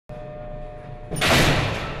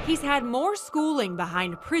He's had more schooling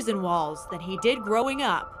behind prison walls than he did growing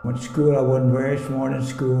up. Went to school, I wasn't very smart in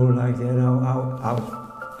school like that.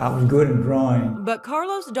 I was good at drawing. But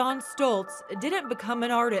Carlos Don Stoltz didn't become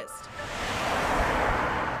an artist.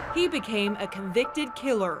 He became a convicted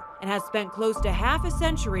killer and has spent close to half a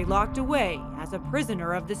century locked away as a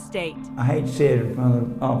prisoner of the state. I hate to say it in front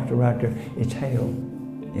of the officer right there, it's hell.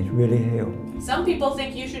 It's really hell. Some people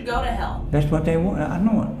think you should go to hell. That's what they want, I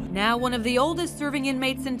know it. Now one of the oldest serving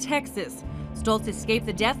inmates in Texas, Stoltz escaped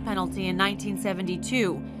the death penalty in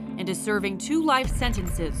 1972 and is serving 2 life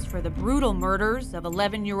sentences for the brutal murders of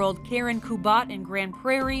 11-year-old Karen Kubat in Grand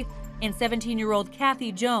Prairie and 17-year-old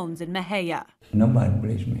Kathy Jones in Mejia. Nobody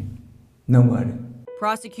believes me. Nobody.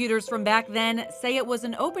 Prosecutors from back then say it was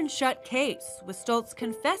an open-shut case, with Stoltz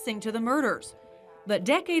confessing to the murders. But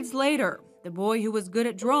decades later, the boy who was good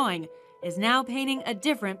at drawing is now painting a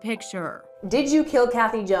different picture. Did you kill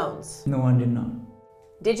Kathy Jones? No, I did not.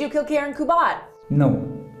 Did you kill Karen Kubat?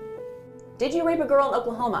 No. Did you rape a girl in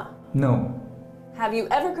Oklahoma? No. Have you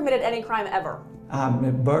ever committed any crime ever? I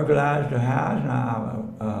burglarized a house, and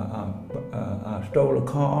I stole a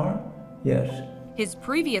car, yes. His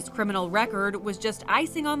previous criminal record was just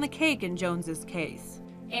icing on the cake in Jones's case.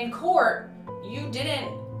 In court, you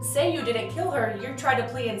didn't say you didn't kill her. You tried to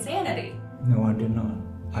plead insanity. No, I did not.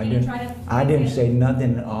 I didn't say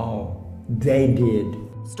nothing at all. They did.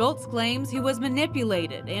 Stoltz claims he was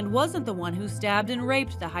manipulated and wasn't the one who stabbed and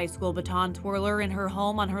raped the high school baton twirler in her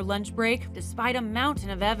home on her lunch break, despite a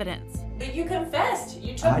mountain of evidence. But you confessed.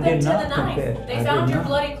 You took them to the knife. They found your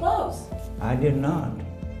bloody clothes. I did not.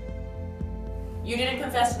 You didn't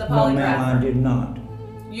confess to the No, polygrapher. ma'am, I did not.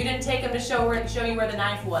 You didn't take him to show you where the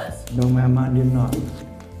knife was. No, ma'am, I did not.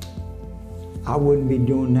 I wouldn't be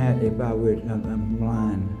doing that if I was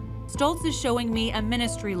blind. Stoltz is showing me a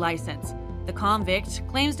ministry license. The convict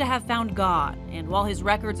claims to have found God, and while his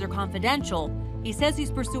records are confidential, he says he's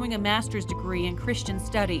pursuing a master's degree in Christian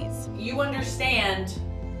studies. You understand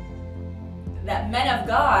that men of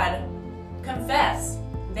God confess.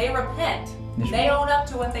 They repent. Yes, They own up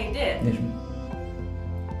to what they did. Yes,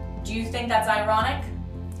 ma'am. Do you think that's ironic?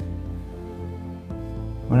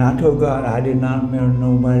 When I told God I did not murder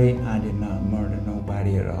nobody, I did not murder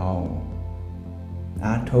nobody at all.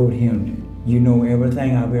 I told him, you know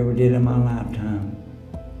everything I've ever did in my lifetime.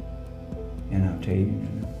 And I'll tell you.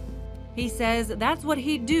 He says that's what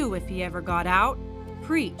he'd do if he ever got out,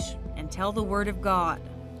 preach and tell the word of God.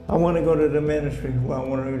 I want to go to the ministry where I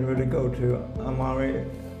want to really go to.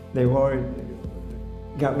 They've already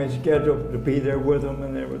got me scheduled to be there with them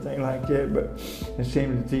and everything like that, but it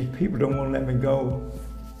seems that these people don't want to let me go.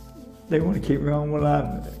 They want to keep me on my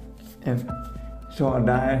life. And so I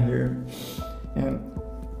died here, and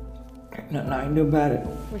nothing I can do about it.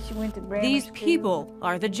 These people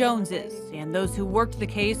are the Joneses, and those who worked the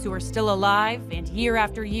case who are still alive and year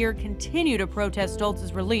after year continue to protest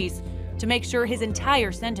Stoltz's release to make sure his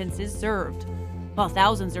entire sentence is served. While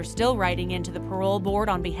thousands are still writing into the parole board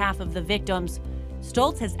on behalf of the victims,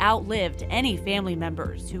 Stoltz has outlived any family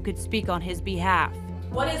members who could speak on his behalf.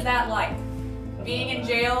 What is that like? Being in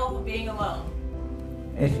jail, being alone?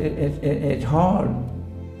 It's hard.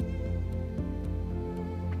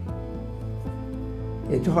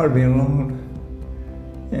 It's hard being alone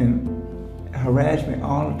and harass me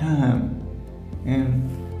all the time.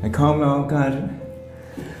 And they call me all kinds of...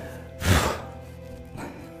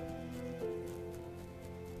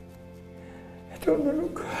 I don't know.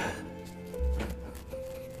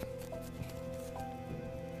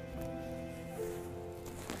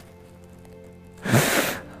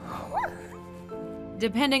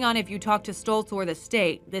 Depending on if you talk to Stoltz or the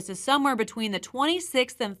state, this is somewhere between the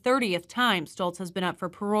 26th and 30th time Stoltz has been up for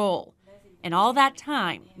parole. In all that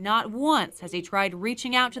time, not once has he tried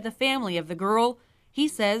reaching out to the family of the girl he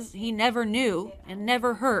says he never knew and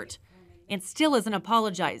never hurt, and still isn't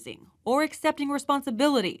apologizing or accepting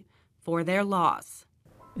responsibility for their loss.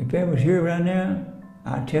 If they was here right now,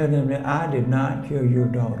 I'd tell them that I did not kill your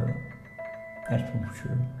daughter. That's for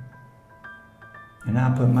sure. And I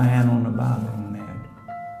put my hand on the Bible on that.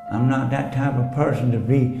 I'm not that type of person to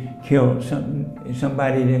be killed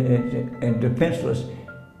somebody that's defenseless,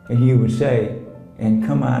 as you would say, and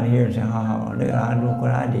come out here and say, oh, look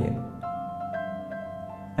what I did.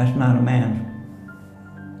 That's not a man.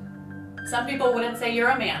 Some people wouldn't say you're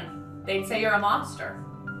a man. They'd say you're a monster.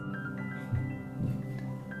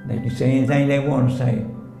 They can say anything they want to say.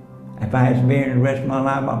 If I had to be in the rest of my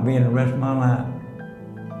life, I'll be in the rest of my life.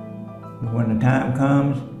 But when the time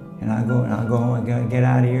comes, and I gotta get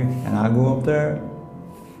out of here, and I go up there,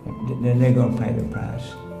 then they're gonna pay the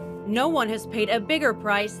price. no one has paid a bigger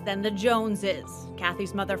price than the Joneses.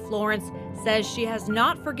 Kathy's mother, Florence, says she has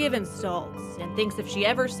not forgiven Stoltz and thinks if she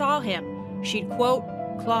ever saw him, she'd, quote,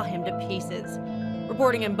 claw him to pieces.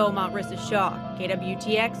 Reporting in Beaumont, Rissa Shaw,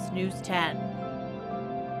 KWTX News 10.